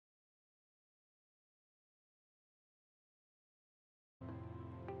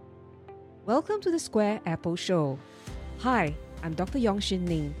Welcome to the Square Apple Show. Hi, I'm Dr. Yong Shin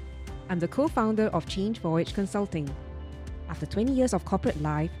Ning. I'm the co-founder of Change Voyage Consulting. After 20 years of corporate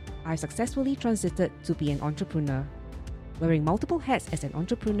life, I've successfully transited to be an entrepreneur. Wearing multiple hats as an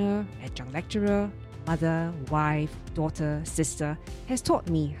entrepreneur, adjunct lecturer, mother, wife, daughter, sister has taught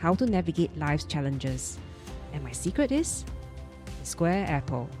me how to navigate life's challenges. And my secret is the Square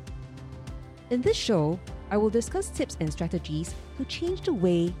Apple. In this show, I will discuss tips and strategies to change the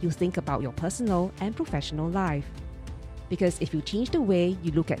way you think about your personal and professional life. Because if you change the way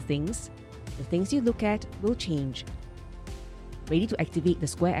you look at things, the things you look at will change. Ready to activate the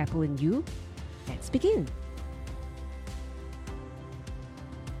Square Apple in you? Let's begin.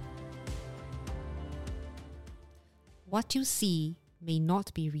 What you see may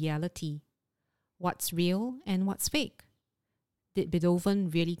not be reality. What's real and what's fake? Did Beethoven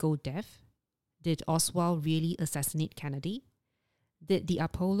really go deaf? Did Oswald really assassinate Kennedy? Did the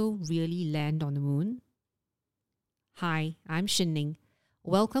Apollo really land on the moon? Hi, I'm Shin Ning.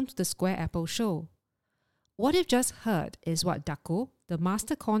 Welcome to the Square Apple Show. What you've just heard is what Dako, the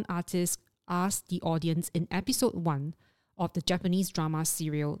master con artist, asked the audience in episode 1 of the Japanese drama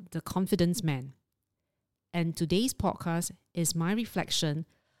serial The Confidence Man. And today's podcast is my reflection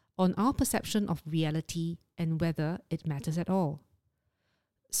on our perception of reality and whether it matters at all.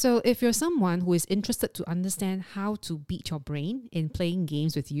 So if you're someone who is interested to understand how to beat your brain in playing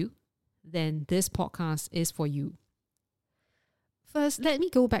games with you, then this podcast is for you. First, let me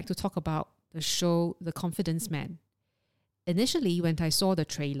go back to talk about the show The Confidence Man. Initially, when I saw the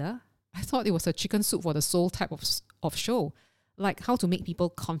trailer, I thought it was a chicken soup for the soul type of show, like how to make people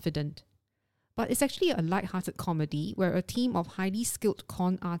confident. But it's actually a light-hearted comedy where a team of highly skilled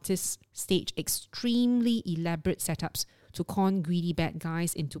con artists stage extremely elaborate setups to con greedy bad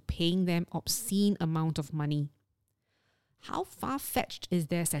guys into paying them obscene amount of money. How far-fetched is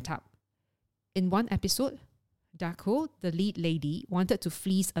their setup? In one episode, Dako, the lead lady, wanted to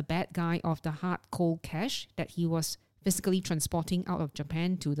fleece a bad guy of the hard cold cash that he was physically transporting out of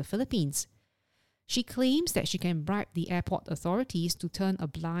Japan to the Philippines. She claims that she can bribe the airport authorities to turn a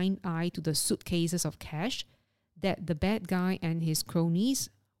blind eye to the suitcases of cash that the bad guy and his cronies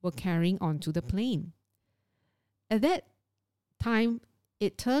were carrying onto the plane. At that time,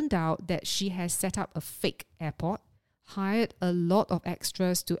 it turned out that she has set up a fake airport, hired a lot of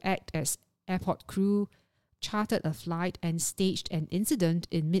extras to act as airport crew, chartered a flight and staged an incident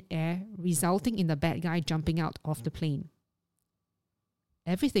in mid-air, resulting in the bad guy jumping out of the plane.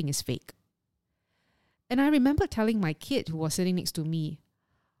 Everything is fake. And I remember telling my kid who was sitting next to me,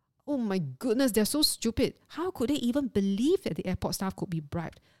 "Oh my goodness, they're so stupid. How could they even believe that the airport staff could be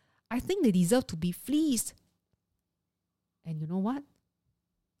bribed? I think they deserve to be fleeced." And you know what?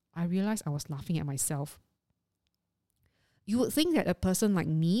 I realized I was laughing at myself. You would think that a person like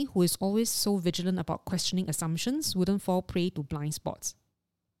me, who is always so vigilant about questioning assumptions, wouldn't fall prey to blind spots.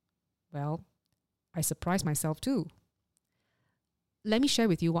 Well, I surprised myself too. Let me share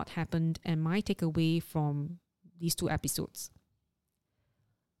with you what happened and my takeaway from these 2 episodes.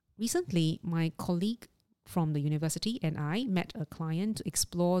 Recently, my colleague from the university and I met a client to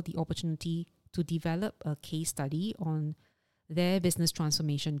explore the opportunity to develop a case study on their business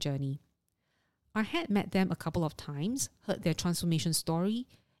transformation journey. I had met them a couple of times, heard their transformation story,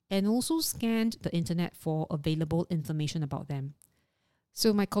 and also scanned the internet for available information about them.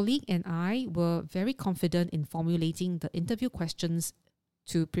 So my colleague and I were very confident in formulating the interview questions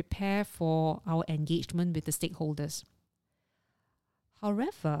to prepare for our engagement with the stakeholders.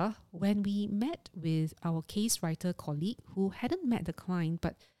 However, when we met with our case writer colleague who hadn't met the client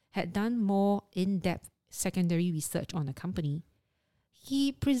but had done more in-depth secondary research on the company,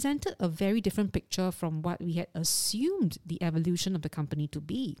 he presented a very different picture from what we had assumed the evolution of the company to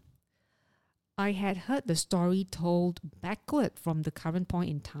be. I had heard the story told backward from the current point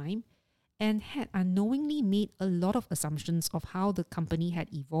in time and had unknowingly made a lot of assumptions of how the company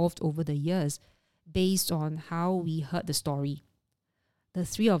had evolved over the years based on how we heard the story. The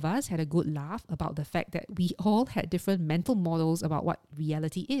 3 of us had a good laugh about the fact that we all had different mental models about what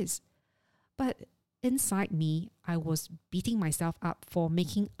reality is. But inside me, I was beating myself up for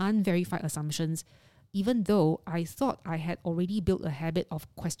making unverified assumptions, even though I thought I had already built a habit of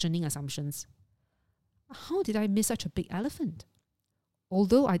questioning assumptions. How did I miss such a big elephant?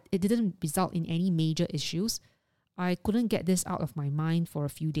 Although it didn't result in any major issues, I couldn't get this out of my mind for a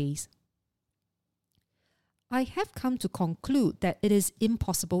few days. I have come to conclude that it is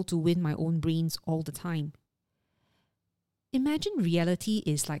impossible to win my own brains all the time. Imagine reality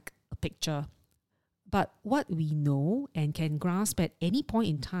is like a picture. But what we know and can grasp at any point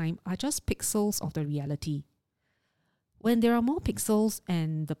in time are just pixels of the reality. When there are more pixels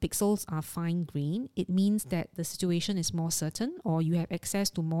and the pixels are fine grained, it means that the situation is more certain or you have access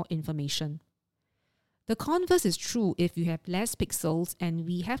to more information. The converse is true if you have less pixels and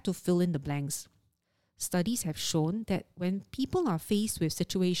we have to fill in the blanks. Studies have shown that when people are faced with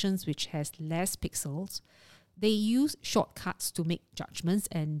situations which has less pixels, they use shortcuts to make judgments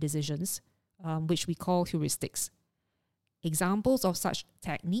and decisions, which we call heuristics. Examples of such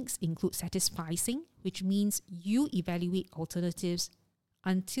techniques include satisficing, which means you evaluate alternatives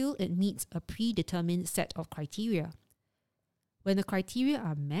until it meets a predetermined set of criteria. When the criteria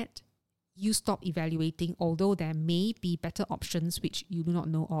are met, you stop evaluating, although there may be better options which you do not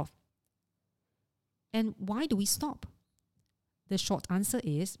know of. And why do we stop? The short answer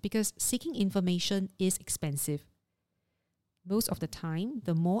is because seeking information is expensive. Most of the time,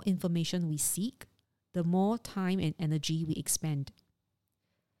 the more information we seek, the more time and energy we expend.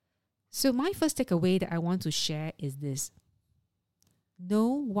 So my first takeaway that I want to share is this. Know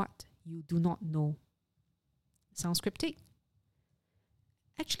what you do not know. Sounds cryptic?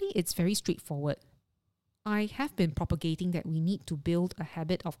 Actually, it's very straightforward. I have been propagating that we need to build a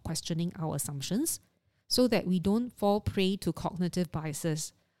habit of questioning our assumptions so that we don't fall prey to cognitive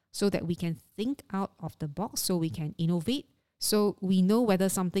biases, so that we can think out of the box, so we can innovate, so we know whether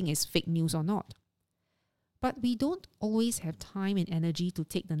something is fake news or not. But we don't always have time and energy to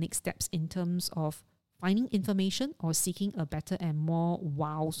take the next steps in terms of finding information or seeking a better and more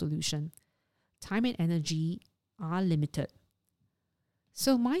wow solution. Time and energy are limited.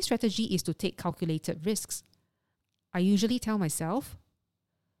 So my strategy is to take calculated risks. I usually tell myself,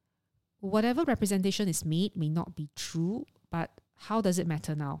 whatever representation is made may not be true, but how does it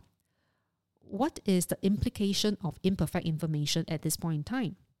matter now? What is the implication of imperfect information at this point in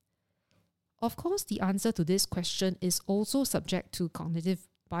time? Of course, the answer to this question is also subject to cognitive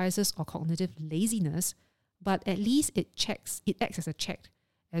biases or cognitive laziness, but at least it acts as a check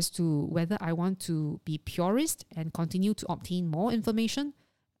as to whether I want to be purist and continue to obtain more information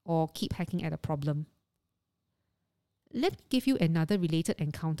or keep hacking at a problem. Let me give you another related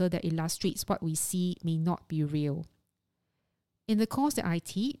encounter that illustrates what we see may not be real. In the course that I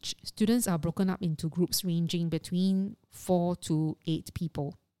teach, students are broken up into groups ranging between 4 to 8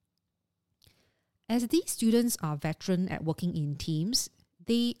 people. As these students are veteran at working in teams,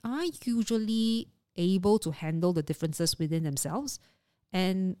 they are usually able to handle the differences within themselves,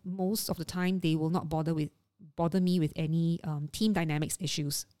 and most of the time they will not bother me with any team dynamics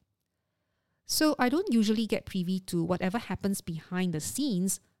issues. So I don't usually get privy to whatever happens behind the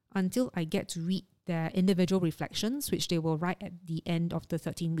scenes until I get to read their individual reflections, which they will write at the end of the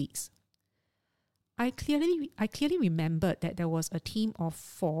 13 weeks. I clearly remembered that there was a team of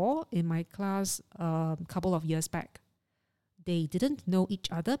 4 in my class a couple of years back. They didn't know each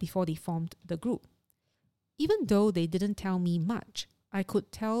other before they formed the group. Even though they didn't tell me much, I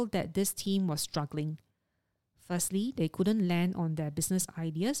could tell that this team was struggling. Firstly, they couldn't land on their business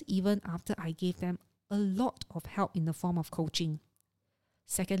ideas even after I gave them a lot of help in the form of coaching.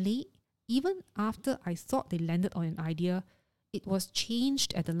 Secondly, even after I thought they landed on an idea, it was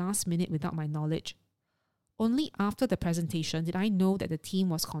changed at the last minute without my knowledge. Only after the presentation did I know that the team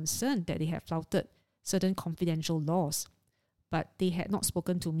was concerned that they had flouted certain confidential laws, but they had not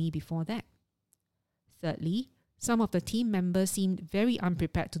spoken to me before that. Thirdly, some of the team members seemed very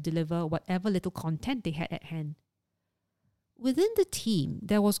unprepared to deliver whatever little content they had at hand. Within the team,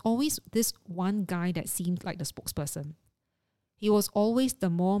 there was always this one guy that seemed like the spokesperson. He was always the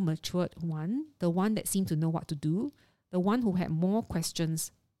more matured one, the one that seemed to know what to do, the one who had more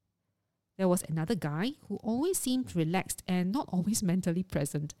questions. There was another guy who always seemed relaxed and not always mentally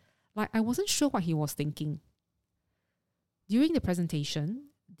present, like I wasn't sure what he was thinking. During the presentation,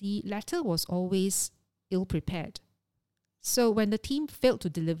 the latter was always ill-prepared. So when the team failed to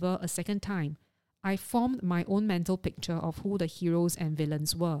deliver a second time, I formed my own mental picture of who the heroes and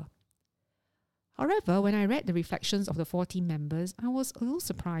villains were. However, when I read the reflections of the 4 team members, I was a little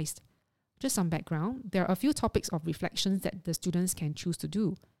surprised. Just some background, there are a few topics of reflections that the students can choose to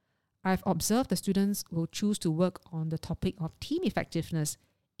do. I've observed the students will choose to work on the topic of team effectiveness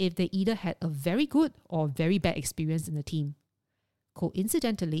if they either had a very good or very bad experience in the team.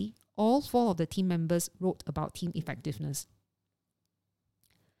 Coincidentally, all 4 of the team members wrote about team effectiveness.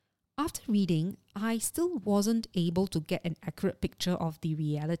 After reading, I still wasn't able to get an accurate picture of the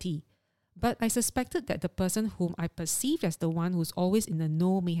reality, but I suspected that the person whom I perceived as the one who's always in the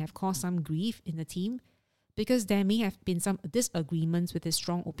know may have caused some grief in the team because there may have been some disagreements with his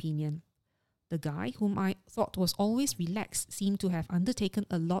strong opinion. The guy whom I thought was always relaxed seemed to have undertaken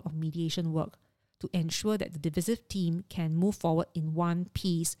a lot of mediation work to ensure that the divisive team can move forward in one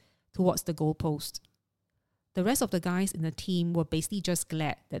piece towards the goalpost. The rest of the guys in the team were basically just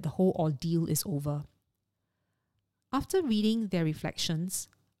glad that the whole ordeal is over. After reading their reflections,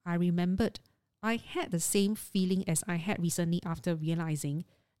 I remembered I had the same feeling as I had recently after realizing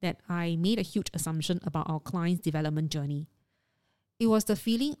that I made a huge assumption about our client's development journey. It was the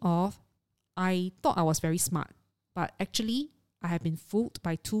feeling of I thought I was very smart, but actually I have been fooled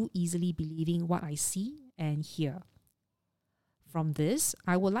by too easily believing what I see and hear. From this,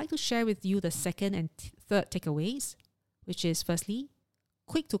 I would like to share with you the second and third takeaways, which is firstly,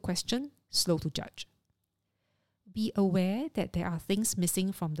 quick to question, slow to judge. Be aware that there are things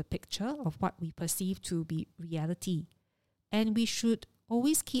missing from the picture of what we perceive to be reality, and we should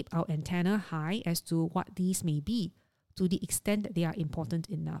always keep our antenna high as to what these may be, to the extent that they are important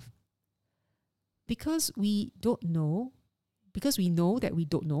enough. Because we know that we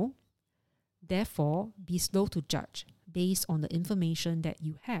don't know, therefore be slow to judge based on the information that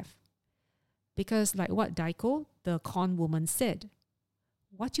you have. Because like what Daiko, the con woman, said,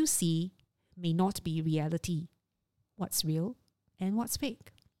 what you see may not be reality. What's real and what's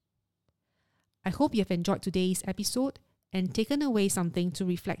fake. I hope you have enjoyed today's episode and taken away something to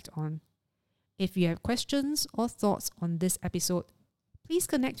reflect on. If you have questions or thoughts on this episode, please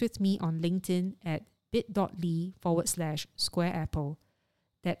connect with me on LinkedIn at bit.ly/SquareApple.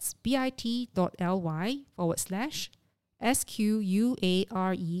 That's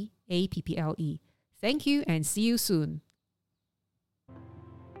bit.ly/SQUAREAPPLE. Thank you and see you soon.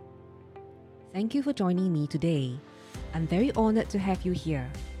 Thank you for joining me today. I'm very honored to have you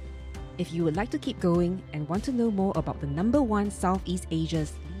here. If you would like to keep going and want to know more about the #1 Southeast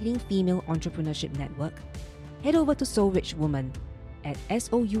Asia's leading female entrepreneurship network, head over to Soul Rich Woman at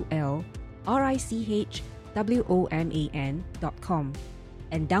soulrichwoman.com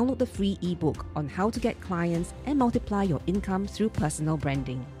and download the free ebook on how to get clients and multiply your income through personal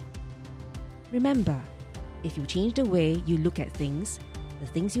branding. Remember, if you change the way you look at things, the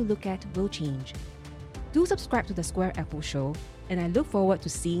things you look at will change. Do subscribe to the Square Apple Show, and I look forward to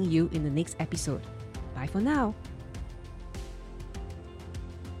seeing you in the next episode. Bye for now.